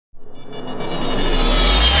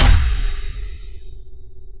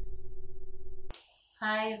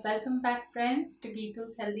Hi, welcome back friends to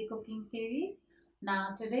Geetu's healthy cooking series. Now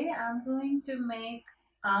today I'm going to make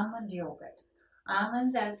almond yogurt.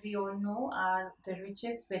 Almonds, as we all know, are the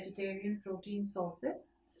richest vegetarian protein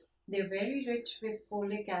sources. They're very rich with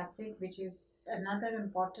folic acid, which is another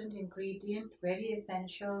important ingredient, very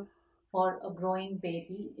essential for a growing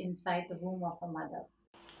baby inside the womb of a mother.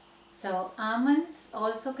 So almonds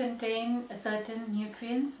also contain certain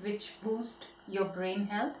nutrients which boost your brain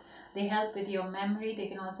health. They help with your memory. They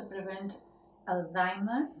can also prevent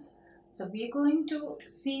Alzheimer's. So we're going to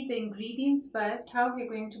see the ingredients first, how we're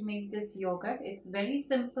going to make this yogurt. It's very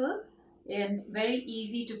simple and very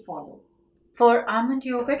easy to follow. For almond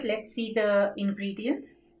yogurt, let's see the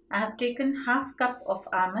ingredients. I have taken half cup of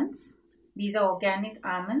almonds. These are organic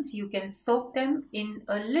almonds. You can soak them in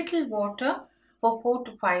a little water for 4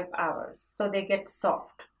 to 5 hours so they get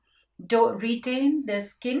soft. Don't retain the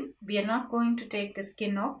skin. We are not going to take the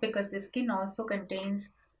skin off because the skin also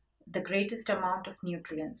contains the greatest amount of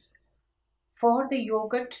nutrients. For the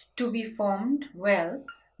yogurt to be formed well,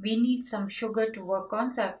 we need some sugar to work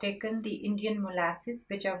on. So I've taken the Indian molasses,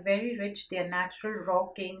 which are very rich. They are natural raw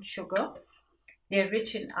cane sugar. They are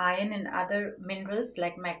rich in iron and other minerals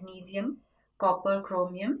like magnesium, copper,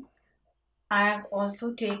 chromium. I have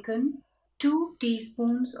also taken 2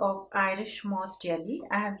 teaspoons of Irish moss jelly.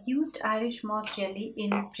 I have used Irish moss jelly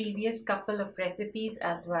in previous couple of recipes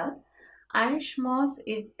as well. Irish moss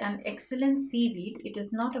is an excellent seaweed. It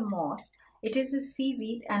is not a moss. It is a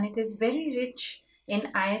seaweed and it is very rich in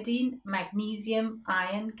iodine, magnesium,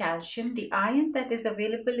 iron, calcium. The iron that is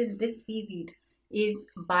available in this seaweed is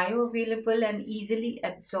bioavailable and easily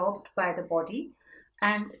absorbed by the body.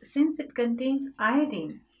 And since it contains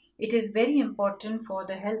iodine, it is very important for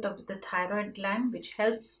the health of the thyroid gland, which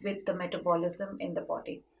helps with the metabolism in the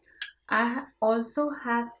body. I also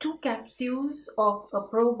have 2 capsules of a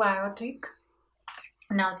probiotic.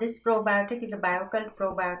 Now this probiotic is a Biocult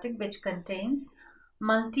probiotic which contains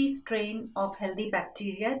multi-strain of healthy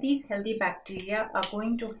bacteria. These healthy bacteria are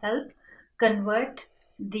going to help convert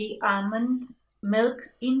the almond milk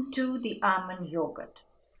into the almond yogurt.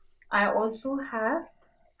 I also have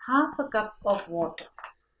half a cup of water.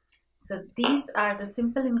 So these are the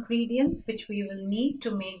simple ingredients which we will need to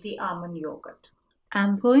make the almond yogurt.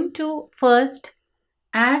 I'm going to first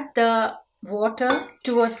add the water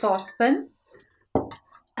to a saucepan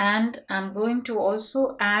and I'm going to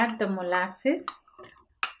also add the molasses.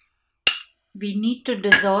 We need to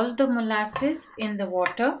dissolve the molasses in the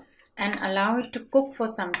water and allow it to cook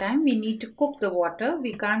for some time. We need to cook the water.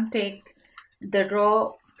 We can't take the raw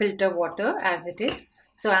filter water as it is.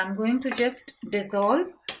 So I'm going to just dissolve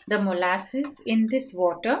the molasses in this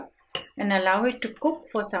water and allow it to cook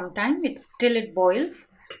for some time till it boils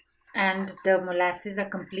and the molasses are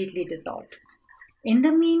completely dissolved. In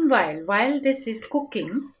the meanwhile, while this is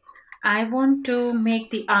cooking, I want to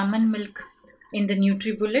make the almond milk in the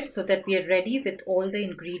NutriBullet so that we are ready with all the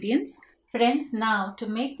ingredients. Friends, now to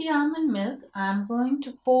make the almond milk, I am going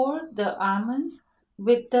to pour the almonds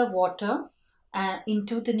with the water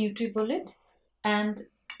into the NutriBullet, and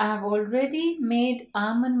I have already made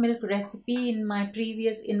almond milk recipe in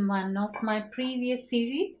one of my previous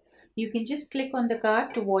series. You can just click on the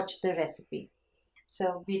card to watch the recipe.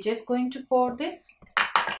 So we're just going to pour this.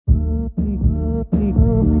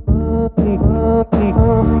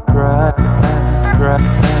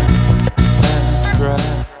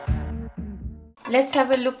 Let's have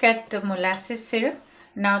a look at the molasses syrup.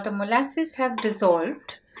 Now the molasses have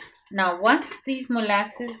dissolved. Now once these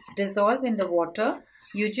molasses dissolve in the water,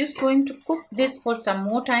 you're just going to cook this for some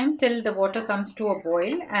more time till the water comes to a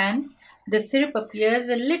boil and the syrup appears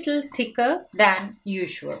a little thicker than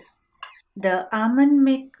usual. The almond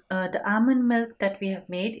milk that we have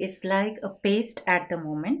made is like a paste at the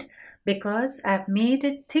moment because I've made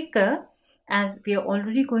it thicker as we are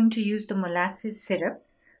already going to use the molasses syrup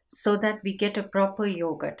so that we get a proper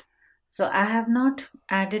yogurt. So I have not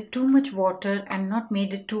added too much water and not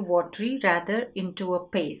made it too watery, rather into a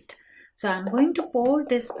paste. So I'm going to pour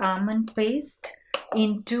this almond paste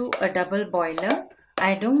into a double boiler.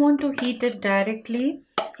 I don't want to heat it directly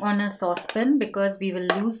on a saucepan because we will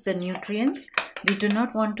lose the nutrients. We do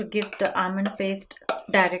not want to give the almond paste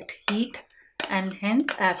direct heat, and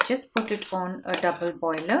hence I've just put it on a double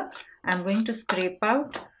boiler. I'm going to scrape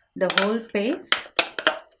out the whole paste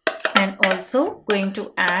and also going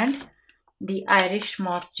to add the Irish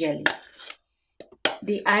moss jelly.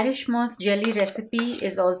 The Irish moss jelly recipe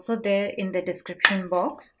is also there in the description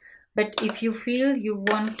box. But if you feel you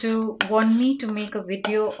want me to make a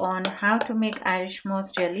video on how to make Irish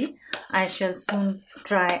moss jelly, I shall soon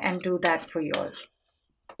try and do that for you all.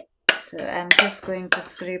 So I'm just going to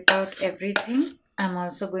scrape out everything I'm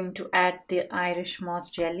also going to add the Irish moss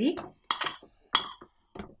jelly.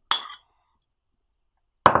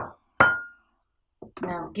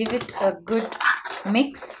 Now give it a good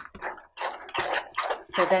mix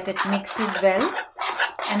so that it mixes well,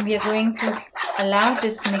 and we are going to allow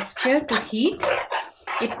this mixture to heat.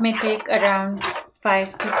 It may take around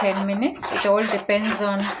 5 to 10 minutes. It all depends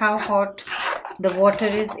on how hot the water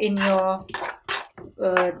is in your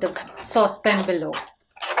the saucepan below.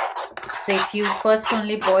 So if you first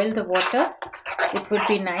only boil the water, it would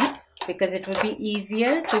be nice because it would be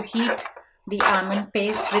easier to heat the almond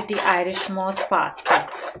paste with the Irish moss faster.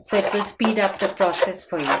 So it will speed up the process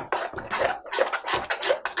for you.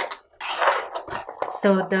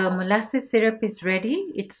 So the molasses syrup is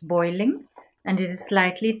ready. It's boiling and it is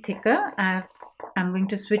slightly thicker. I'm going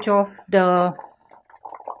to switch off the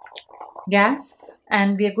gas,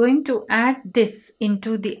 and we are going to add this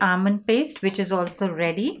into the almond paste, which is also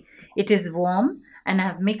ready. It is warm and I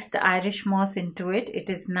have mixed the Irish moss into it. It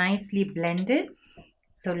is nicely blended.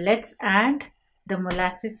 So let's add the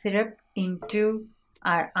molasses syrup into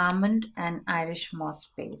our almond and Irish moss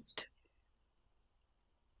paste.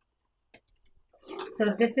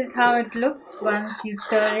 So this is how it looks once you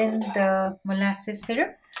stir in the molasses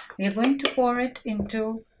syrup. We are going to pour it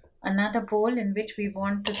into another bowl in which we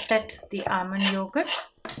want to set the almond yogurt.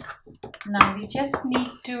 Now we just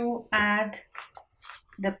need to add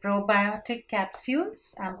the probiotic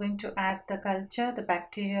capsules. I'm going to add the culture, the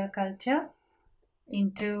bacterial culture,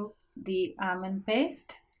 into the almond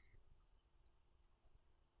paste.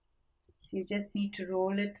 So you just need to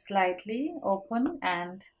roll it slightly open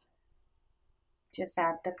and just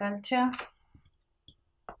add the culture.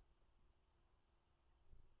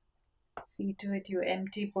 See to it you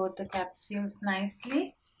empty both the capsules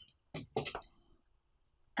nicely,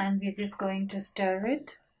 and we're just going to stir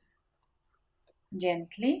it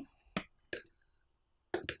gently.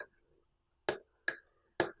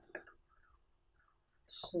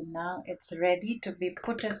 So now it's ready to be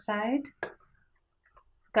put aside.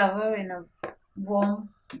 Cover in a warm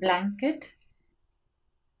blanket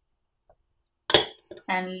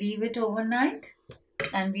and leave it overnight,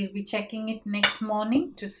 and we'll be checking it next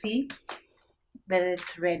morning to see whether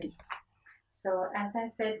it's ready. So as I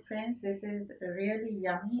said, friends, this is really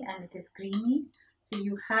yummy and it is creamy. So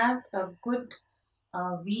you have a good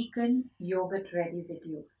vegan yogurt ready with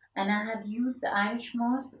you. And I had used Irish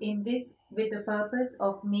moss in this with the purpose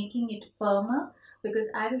of making it firmer, because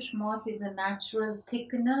Irish moss is a natural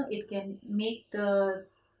thickener. It can make the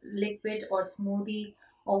liquid or smoothie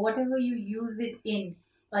or whatever you use it in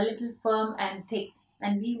a little firm and thick.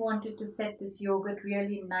 And we wanted to set this yogurt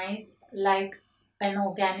really nice, like an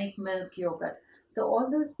organic milk yogurt. So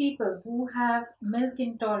all those people who have milk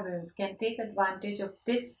intolerance can take advantage of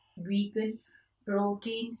this vegan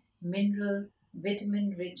protein, mineral,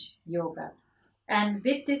 vitamin rich yogurt. And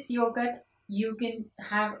with this yogurt, you can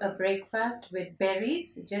have a breakfast with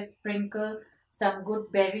berries. Just sprinkle some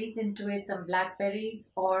good berries into it, some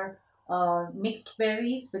blackberries or mixed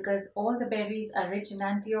berries, because all the berries are rich in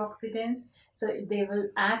antioxidants. So they will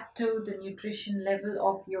add to the nutrition level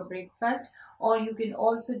of your breakfast. Or you can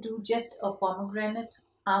also do just a pomegranate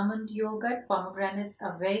almond yogurt. Pomegranates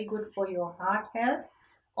are very good for your heart health,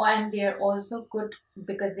 and they are also good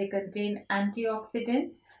because they contain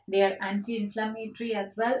antioxidants. They are anti-inflammatory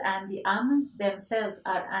as well, and the almonds themselves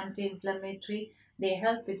are anti-inflammatory. They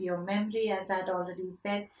help with your memory, as I had already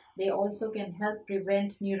said. They also can help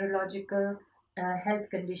prevent neurological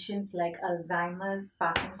health conditions like Alzheimer's,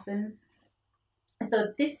 Parkinson's.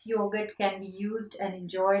 So this yogurt can be used and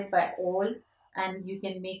enjoyed by all, and you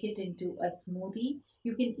can make it into a smoothie.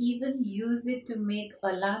 You can even use it to make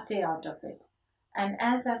a latte out of it. And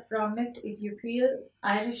as I promised, if you feel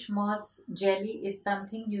Irish moss jelly is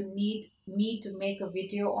something you need me to make a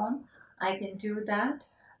video on, I can do that.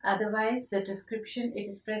 Otherwise, the description, it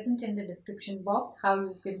is present in the description box how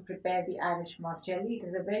you can prepare the Irish moss jelly. It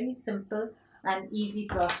is a very simple and easy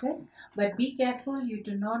process, but be careful you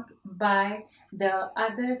do not buy the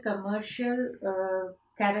other commercial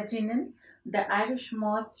carotene. The Irish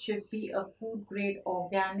moss should be a food grade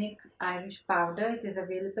organic Irish powder. It is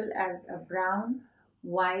available as a brown,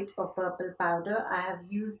 white or purple powder. I have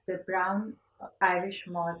used the brown Irish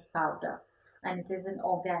moss powder, and it is an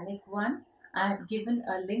organic one. I have given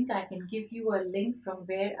a link. I can give you a link from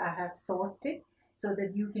where I have sourced it so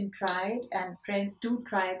that you can try it. And friends, do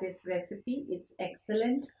try this recipe. It's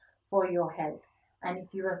excellent for your health. And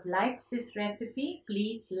if you have liked this recipe,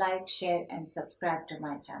 please like, share and subscribe to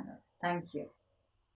my channel. Thank you.